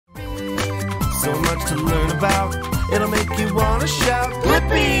So much to learn about, it'll make you wanna shout,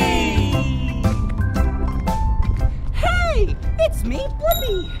 Blippi! Hey, it's me,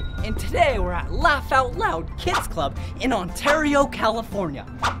 Blippi! And today we're at Laugh Out Loud Kids Club in Ontario, California.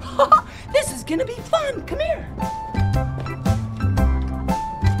 This is gonna be fun, come here.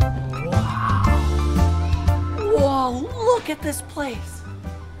 Whoa, look at this place.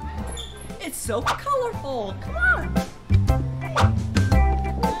 It's so colorful, come on.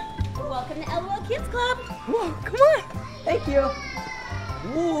 Welcome to LOL Kids Club. Whoa, come on, thank you.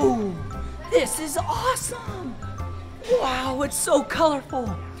 Whoa, this is awesome. Wow, it's so colorful.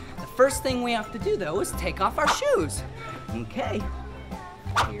 The first thing we have to do though is take off our shoes. Okay,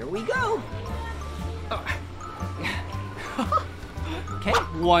 here we go. Okay,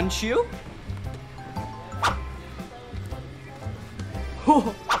 one shoe.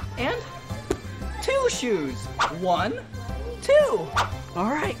 And two shoes. 1, 2. All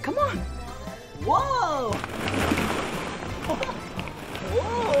right, come on. Whoa.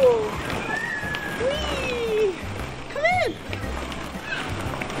 Whoa. Whee. Come in.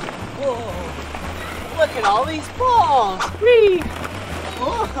 Whoa. Look at all these balls. Whee.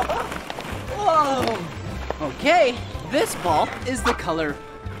 Whoa. Whoa. Okay, this ball is the color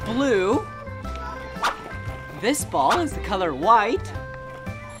blue. This ball is the color white.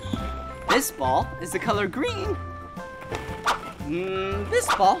 This ball is the color green. This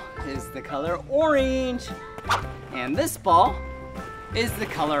ball is the color orange. And this ball is the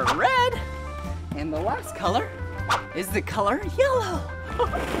color red. And the last color is the color yellow.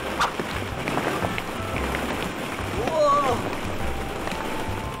 Whoa!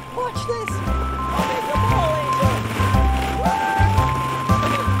 Watch this. I'll make a ball angel.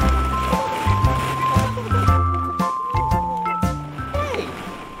 Hey,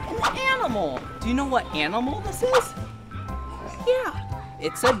 an animal. Do you know what animal this is? Yeah,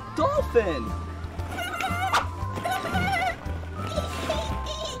 it's a dolphin.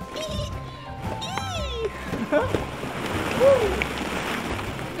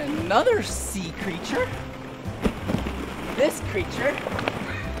 Another sea creature. This creature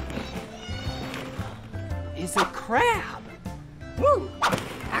is a crab. Woo!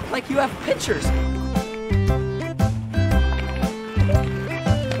 Act like you have pictures.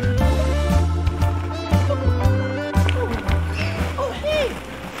 Oh, hey!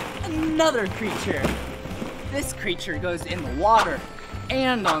 Another creature. This creature goes in the water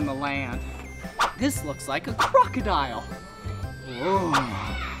and on the land. This looks like a crocodile. Whoa.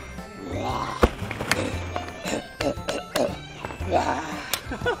 Whoa!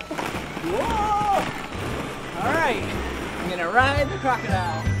 All right, I'm gonna ride the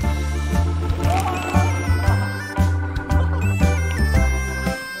crocodile.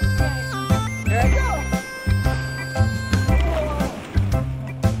 Here I go.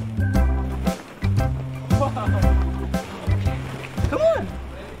 Whoa. Come on.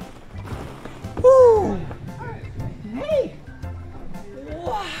 Woo! Hey!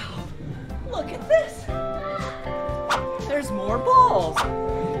 Wow! Look at this! There's more balls!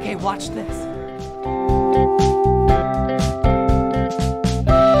 Okay, watch this.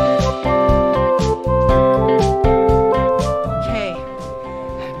 Okay,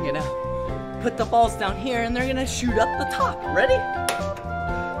 I'm gonna put the balls down here and they're gonna shoot up the top. Ready? 3,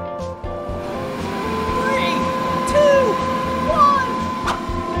 2, 1!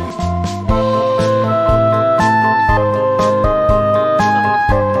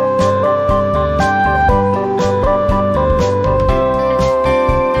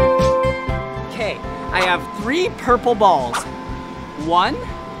 I have 3 purple balls. 1,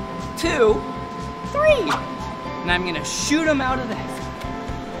 2, 3. And I'm gonna shoot them out of this.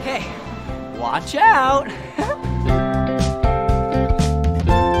 Okay, watch out.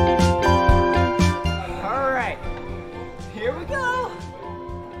 All right, here we go.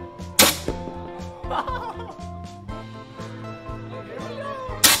 Here we go.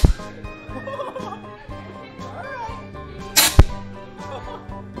 All right.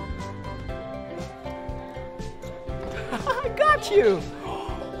 I got you!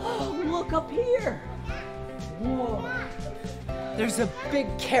 Oh, look up here! Whoa! There's a big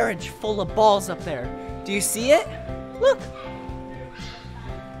carriage full of balls up there. Do you see it? Look!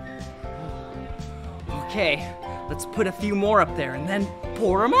 Okay, let's put a few more up there and then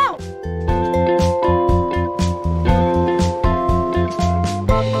pour them out.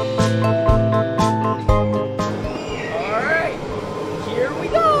 All right, here we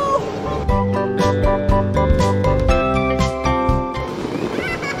go!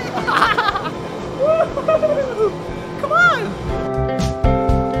 Come on!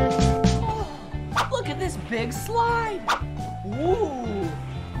 Look at this big slide! Woo!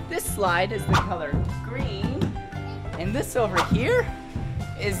 This slide is the color green. And this over here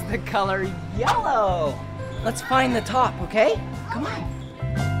is the color yellow. Let's find the top, okay? Come on.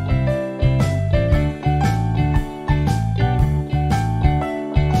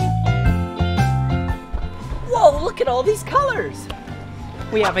 Whoa, look at all these colors.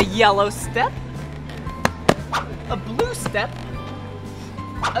 We have a yellow step, a blue step,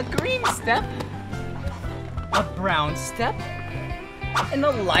 a green step, a brown step, and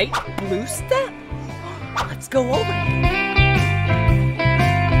a light blue step. Let's go over here.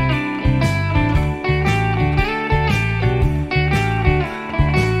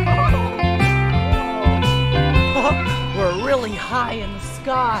 We're really high in the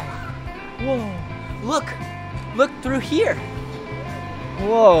sky. Whoa, look through here.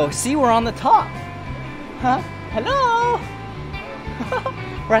 Whoa, see, we're on the top. Huh? Hello?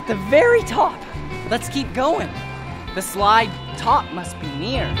 We're at the very top. Let's keep going. The slide top must be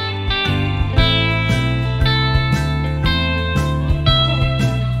near.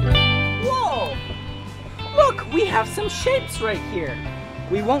 Whoa! Look, we have some shapes right here.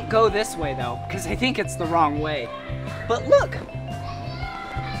 We won't go this way though, because I think it's the wrong way. But look,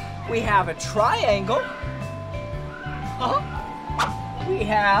 we have a triangle. We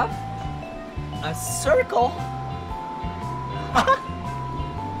have a circle.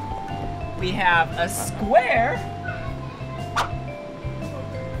 We have a square.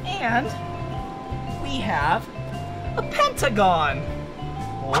 And we have a pentagon.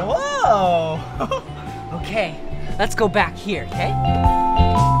 Whoa! Okay, let's go back here, okay?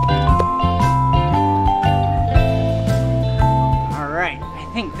 All right, I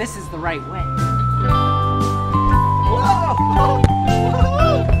think this is the right way. Whoa!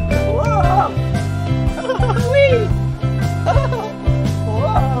 Whoa! Whee!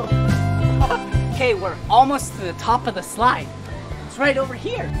 Whoa! Okay, we're almost to the top of the slide. It's right over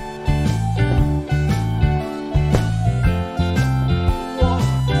here. Whoa.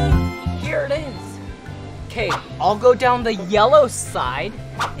 Here it is. Okay, I'll go down the yellow side,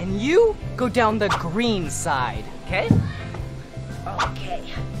 and you go down the green side, okay? Okay.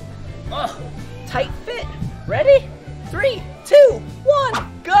 Oh, tight fit. Ready? 3, 2,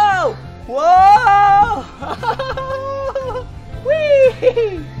 1, go! Whoa!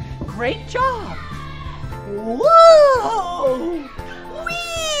 Whee! Great job! Whoa!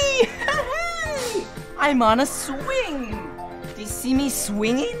 Whee! Hey! I'm on a swing! Do you see me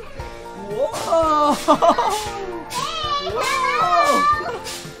swinging? Whoa! Whoa!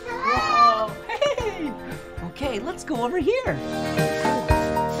 Whoa! Hey! Okay, let's go over here.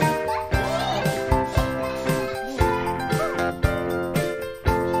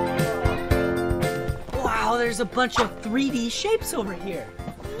 Wow, there's a bunch of 3D shapes over here.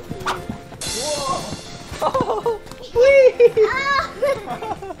 Whoa! Oh, whee!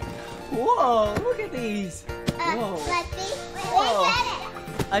 Whoa, look at these. Whoa. Whoa.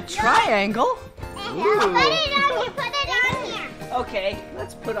 A triangle? Put it on here. Okay,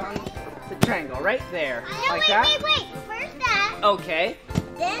 let's put on the triangle right there. Like Wait. that? First that. Okay.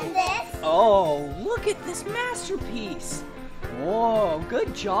 Then this. Oh, look at this masterpiece. Whoa,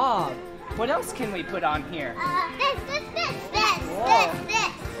 good job. What else can we put on here? This. Whoa.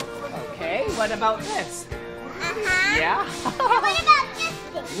 This. Okay, what about this? Yeah? What about this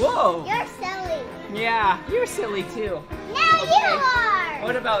thing? Whoa. You're silly. Yeah, you're silly too. Now you are.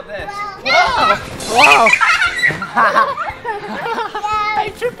 What about this? Well, Whoa! no.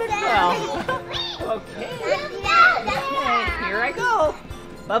 I tripped and fell. Okay. Okay, here I go.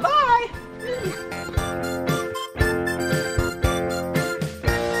 Bye-bye.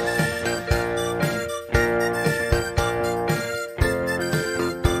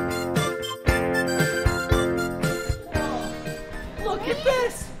 Look at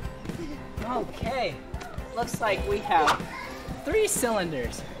this. Okay, looks like we have 3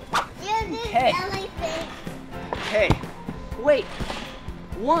 cylinders. Okay. Hey, wait.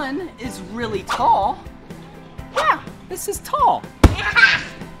 One is really tall. Yeah, this is tall.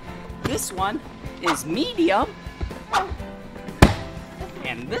 This one is medium.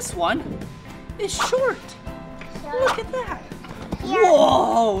 And this one is short. Look at that.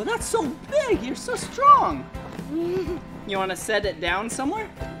 Whoa, that's so big. You're so strong. You want to set it down somewhere?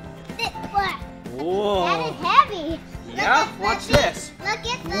 What? Whoa. That is heavy. Yeah, watch this. Look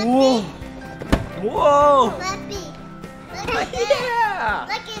at Blippi. Whoa. Whoa. Blippi. Look at that. Yeah.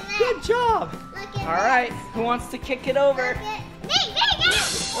 Look at that. Good job. Look at All right, who wants to kick it over? Me.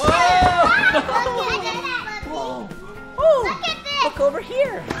 Whoa. Look at that. Whoa. Oh, Look at this. look over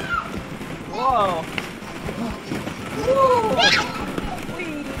here. Whoa. Whoa.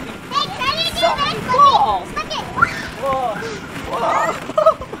 Whee. Hey, try to do So this. many balls. Look at. Whoa.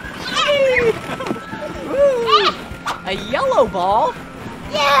 Whoa. A yellow ball.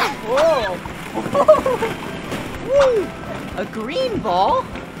 Yeah. Whoa. Woo. A green ball.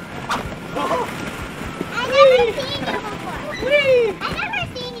 I never seen you before. Whee. I never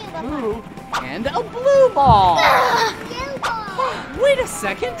seen you before. Ooh. And a blue ball. Blue ball. Wait a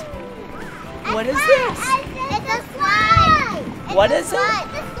second. What is this? It's a slide. What is it?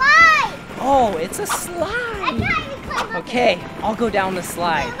 It's a slide. Oh, it's a I slide. can't even climb up Okay, I'll go down the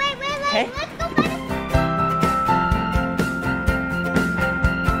slide. Wait. Okay. Let's go back.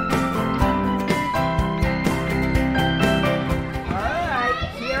 Alright,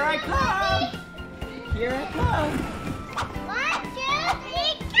 here I come. Here I come. 1, 2, 3,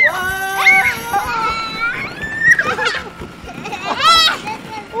 go.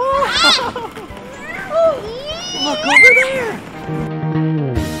 Look over there.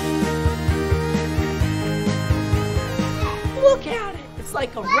 Look at it. It's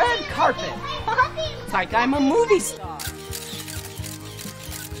like a red carpet. It's like I'm a movie star.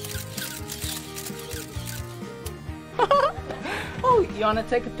 Oh, you want to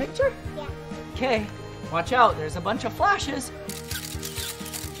take a picture? Yeah. Okay, watch out. There's a bunch of flashes.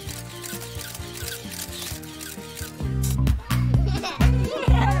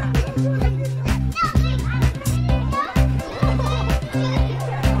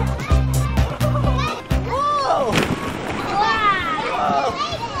 Whoa!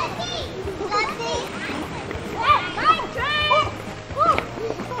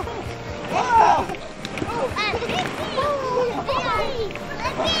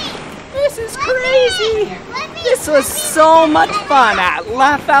 This is crazy! This was so much fun at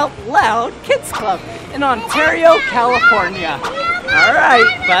Laugh Out Loud Kids Club in Ontario, California. All right,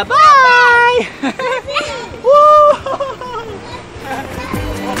 bye-bye! Woo!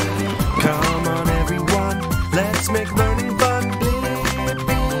 Come on, everyone, let's make learning fun.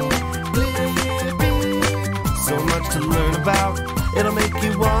 Blippi. So much to learn about, it'll make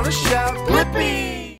you want to shout. Blippi!